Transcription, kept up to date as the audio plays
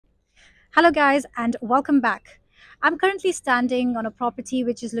Hello, guys, and welcome back. I'm currently standing on a property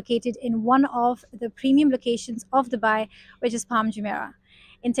which is located in one of the premium locations of Dubai, which is Palm Jumeirah.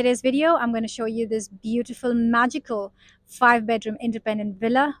 In today's video, I'm going to show you this beautiful, magical 5-bedroom independent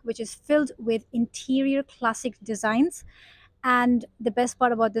villa, which is filled with interior classic designs. And the best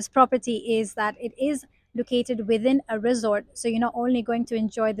part about this property is that it is located within a resort. So you're not only going to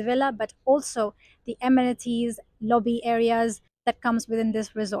enjoy the villa, but also the amenities, lobby areas that comes within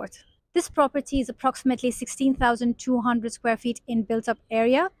this resort. This property is approximately 16,200 square feet in built up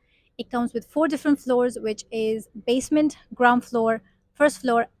area. It comes with 4 different floors, which is basement, ground floor, first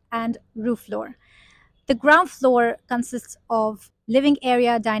floor, and roof floor. The ground floor consists of living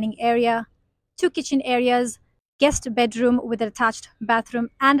area, dining area, 2 kitchen areas, guest bedroom with an attached bathroom,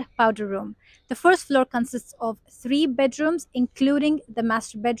 and powder room. The first floor consists of 3 bedrooms, including the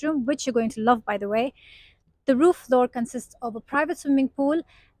master bedroom, which you're going to love, by the way. The roof floor consists of a private swimming pool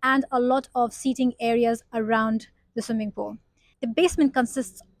and a lot of seating areas around the swimming pool. The basement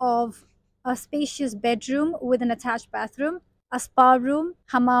consists of a spacious bedroom with an attached bathroom, a spa room,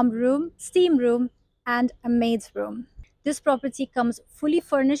 hammam room, steam room, and a maid's room. This property comes fully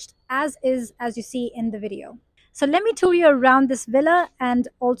furnished as is, as you see in the video. So let me tour you around this villa and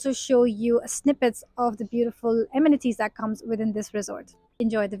also show you snippets of the beautiful amenities that comes within this resort.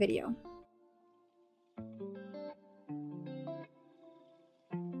 Enjoy the video.